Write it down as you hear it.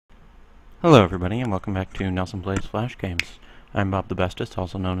Hello everybody, and welcome back to Nelson Plays Flash Games. I'm Bob the Bestest,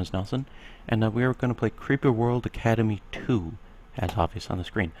 also known as Nelson, and we are going to play Creeper World Academy 2, as obvious on the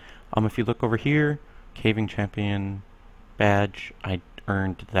screen. If you look over here, Caving Champion badge, I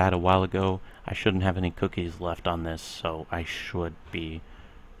earned that a while ago. I shouldn't have any cookies left on this, so I should be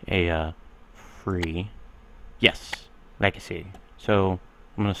free. Yes, legacy. So,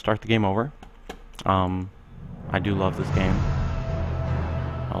 I'm going to start the game over. I do love this game.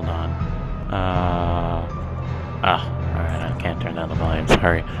 Hold on. Alright, I can't turn down the volume,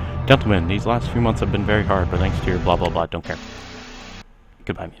 sorry. Gentlemen, these last few months have been very hard, but thanks to your blah blah blah, don't care.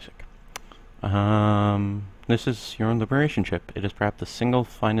 Goodbye, music. This is your own liberation ship. It is perhaps the single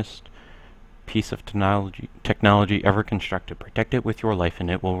finest piece of technology ever constructed. Protect it with your life,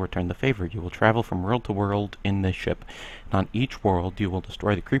 and it will return the favor. You will travel from world to world in this ship, and on each world you will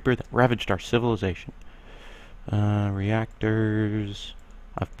destroy the creeper that ravaged our civilization. Reactors...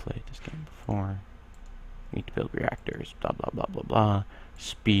 I've played this game before. Need to build reactors, blah blah blah blah blah.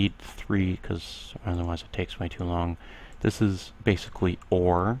 Speed 3, because otherwise it takes way too long. This is basically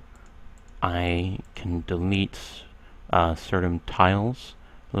ore. I can delete certain tiles,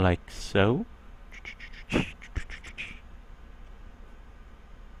 like so.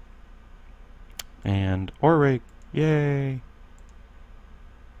 And ore rig, yay!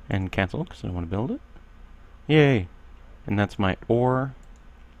 And cancel, because I don't want to build it. Yay! And that's my ore.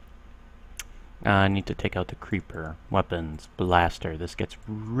 I need to take out the creeper. Weapons, blaster. This gets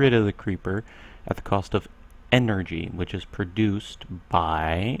rid of the creeper at the cost of energy, which is produced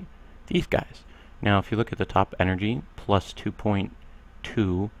by these guys. Now, if you look at the top, energy, plus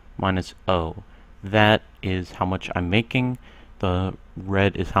 2.2 minus O. That is how much I'm making. The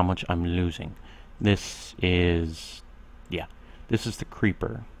red is how much I'm losing. This is, yeah, this is the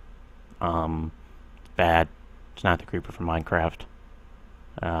creeper. Bad. It's not the creeper from Minecraft.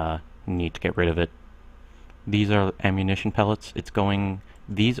 Need to get rid of it. These are ammunition pellets.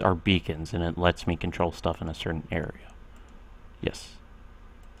 These are beacons, and it lets me control stuff in a certain area. Yes.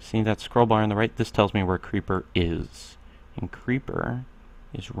 See that scroll bar on the right? This tells me where creeper is. And creeper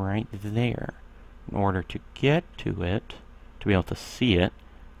is right there. In order to get to it, to be able to see it,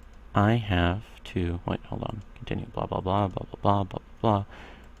 I have to... Wait, hold on. Continue. Blah, blah, blah, blah, blah, blah, blah, blah.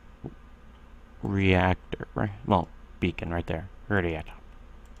 Reactor, right? Well, beacon right there. Already at top.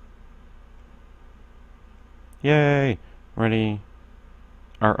 Yay! Ready.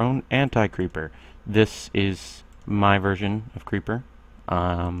 Our own anti-creeper. This is my version of creeper.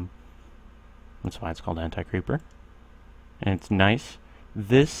 That's why it's called anti-creeper. And it's nice.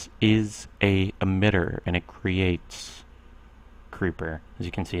 This is a emitter, and it creates creeper. As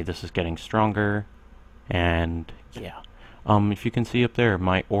you can see, this is getting stronger. And yeah. If you can see up there,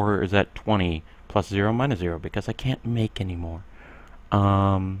 my ore is at 20 plus 0 minus 0 because I can't make anymore.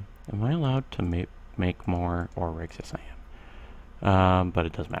 Am I allowed to make more ore rigs? Yes, I am. But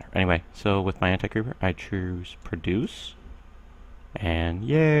it doesn't matter. Anyway, so with my anti-creeper, I choose produce. And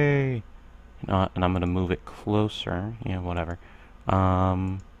yay! And I'm going to move it closer. Yeah, whatever.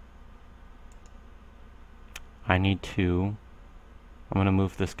 I'm going to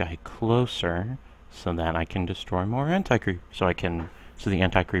move this guy closer so that I can destroy more anti-creeper. So the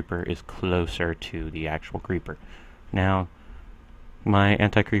anti-creeper is closer to the actual creeper. Now, my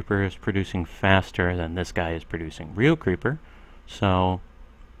anti-creeper is producing faster than this guy is producing real creeper, so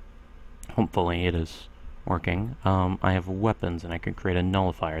hopefully it is working. I have weapons, and I can create a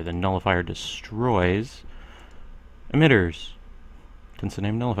nullifier. The nullifier destroys emitters. Hence the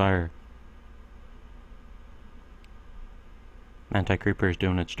name nullifier. Anti-creeper is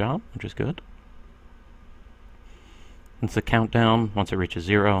doing its job, which is good. It's the countdown. Once it reaches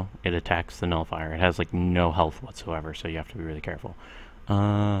 0, it attacks the nullifier. It has like no health whatsoever, so you have to be really careful.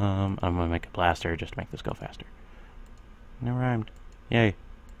 I'm gonna make a blaster just to make this go faster. No rhymed. Yay.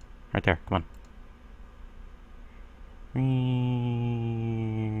 Right there, come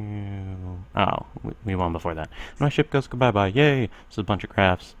on. Oh, we won before that. My ship goes goodbye-bye. Yay! This is a bunch of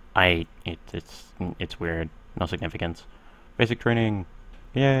crafts. It's weird. No significance. Basic training.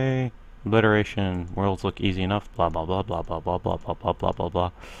 Yay! Obliteration. Worlds look easy enough. Blah blah blah blah blah blah blah blah blah blah blah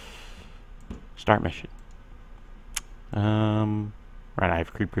blah. Start mission. Right, I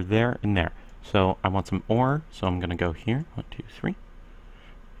have creeper there and there. So I want some ore, so I'm gonna go here. 1, 2, 3.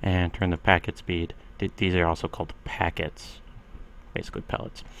 And turn the packet speed. These are also called packets. Basically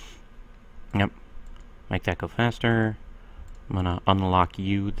pellets. Yep. Make that go faster. I'm gonna unlock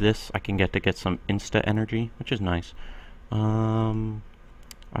you. This I can get to get some insta energy, which is nice.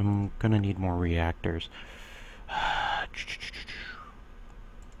 I'm gonna need more reactors.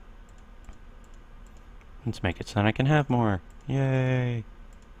 Let's make it so that I can have more. Yay!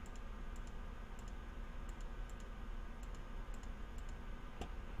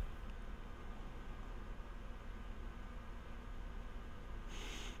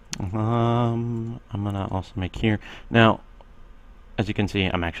 I'm gonna also make here. Now, as you can see,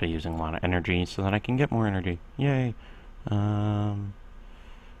 I'm actually using a lot of energy so that I can get more energy. Yay! It's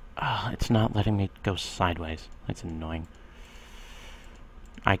not letting me go sideways. That's annoying.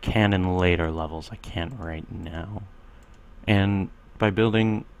 I can in later levels. I can't right now. And by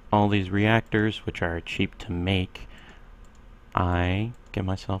building all these reactors, which are cheap to make, I get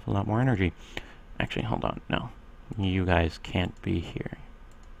myself a lot more energy. Actually, hold on. No. You guys can't be here.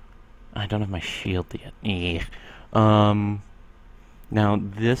 I don't have my shield yet. Now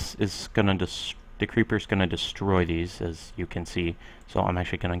this is gonna the creeper's gonna destroy these, as you can see. So I'm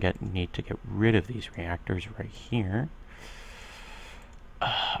actually gonna need to get rid of these reactors right here.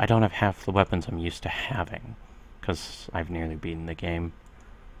 I don't have half the weapons I'm used to having, because I've nearly beaten the game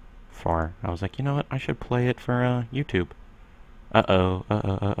for. I was like, you know what? I should play it for YouTube. Uh-oh.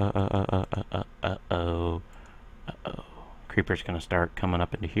 Uh-oh. Creeper's gonna start coming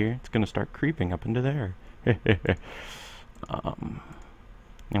up into here. It's gonna start creeping up into there.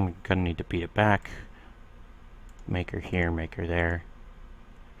 And we're gonna need to beat it back. Make her here, make her there.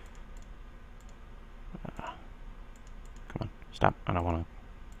 Come on, stop. I don't wanna.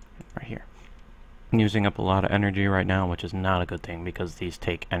 Right here. I'm using up a lot of energy right now, which is not a good thing because these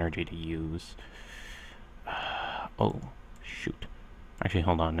take energy to use. Oh, shoot. Actually,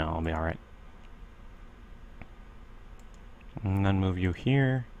 hold on, now I'll be alright. And then move you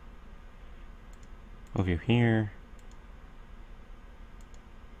here. Move you here.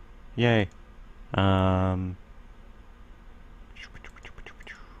 Yay. Move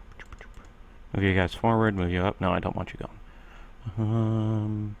you guys forward, move you up. No, I don't want you going.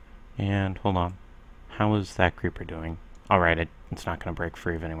 And hold on. How is that creeper doing? Alright, it's not going to break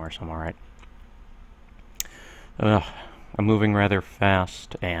free anymore, so I'm alright. I'm moving rather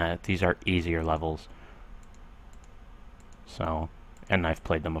fast, and these are easier levels. So, and I've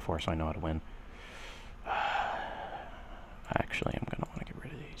played them before, so I know how to win. Actually, I'm going to want to get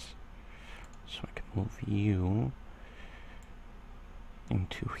rid of these. So I can move you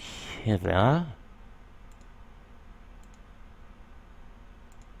into hither.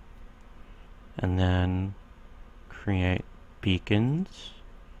 And then create beacons.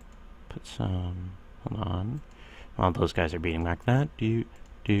 Put some, hold on. While those guys are beating back that. Doot.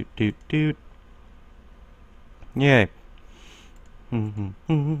 Yay.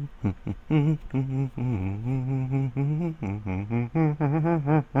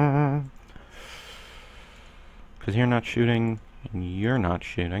 Because you're not shooting, and you're not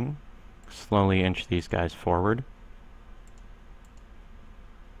shooting. Slowly inch these guys forward.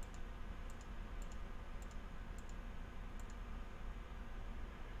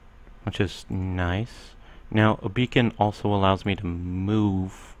 Which is nice. Now, a beacon also allows me to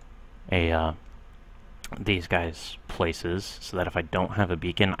move these guys places, so that if I don't have a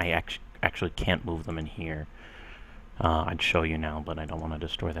beacon, I actually can't move them in here. I'd show you now, but I don't want to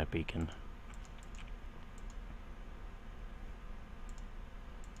destroy that beacon.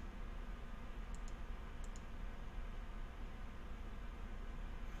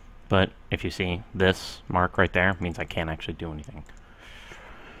 But if you see this mark right there, means I can't actually do anything.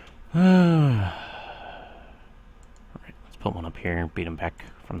 Alright, let's put one up here and beat him back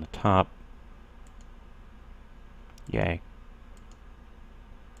from the top. Yay.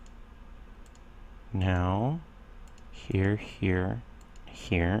 Now, here.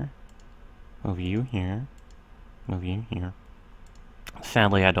 Move you here. Move you here.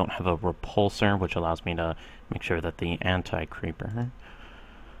 Sadly, I don't have a repulsor, which allows me to make sure that the anti-creeper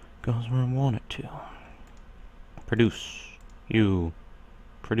goes where I want it to. Produce. You.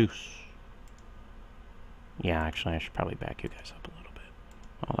 Produce. Yeah, actually, I should probably back you guys up a little bit.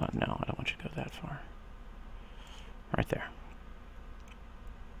 Hold on, no, I don't want you to go that far. Right there.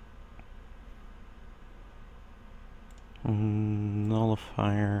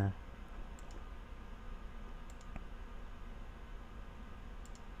 Nullifier.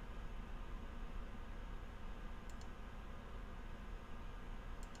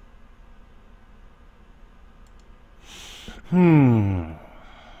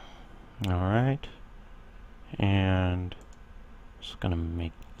 Alright. And just gonna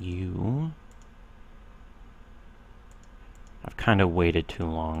make you. I've kind of waited too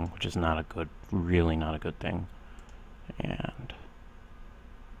long, which is not a good, really not a good thing. And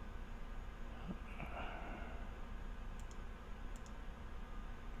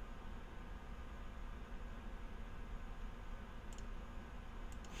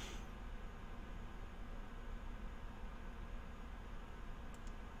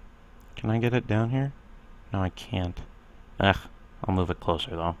can I get it down here? No, I can't. Ugh, I'll move it closer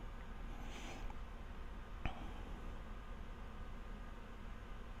though.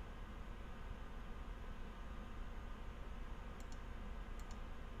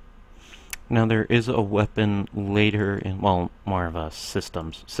 Now there is a weapon later in, well, more of a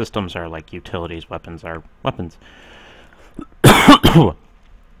systems. Systems are like utilities, weapons are weapons.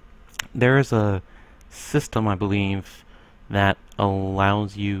 There is a system, I believe, that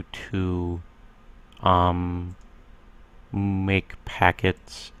allows you to make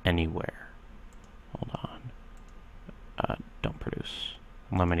packets anywhere. Hold on. Don't produce.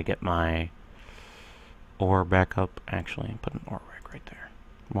 Allow me to get my ore back up. Actually, put an ore rack right there.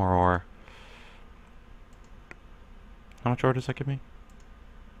 More ore. How much ore does that give me?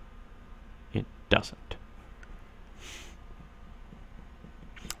 It doesn't.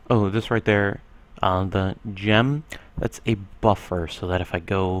 Oh, this right there, the gem, that's a buffer so that if I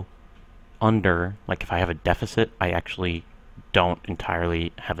go under, like if I have a deficit, I actually don't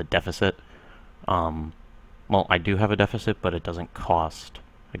entirely have a deficit. Well, I do have a deficit, but it doesn't cost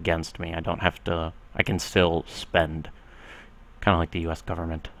against me. I don't have to, I can still spend, kind of like the US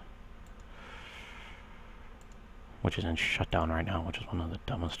government, which is in shutdown right now, which is one of the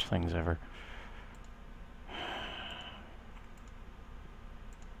dumbest things ever.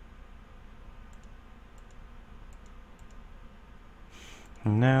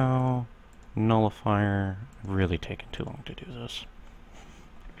 Now, nullifier, really taking too long to do this.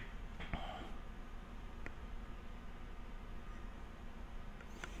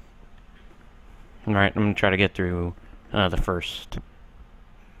 Alright, I'm going to try to get through the first,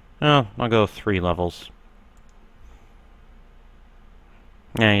 I'll go 3 levels.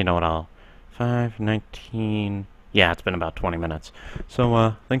 Yeah, you know what, I'll 5, 19, yeah, it's been about 20 minutes.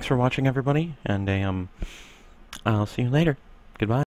 So, thanks for watching, everybody, and I'll see you later. Goodbye.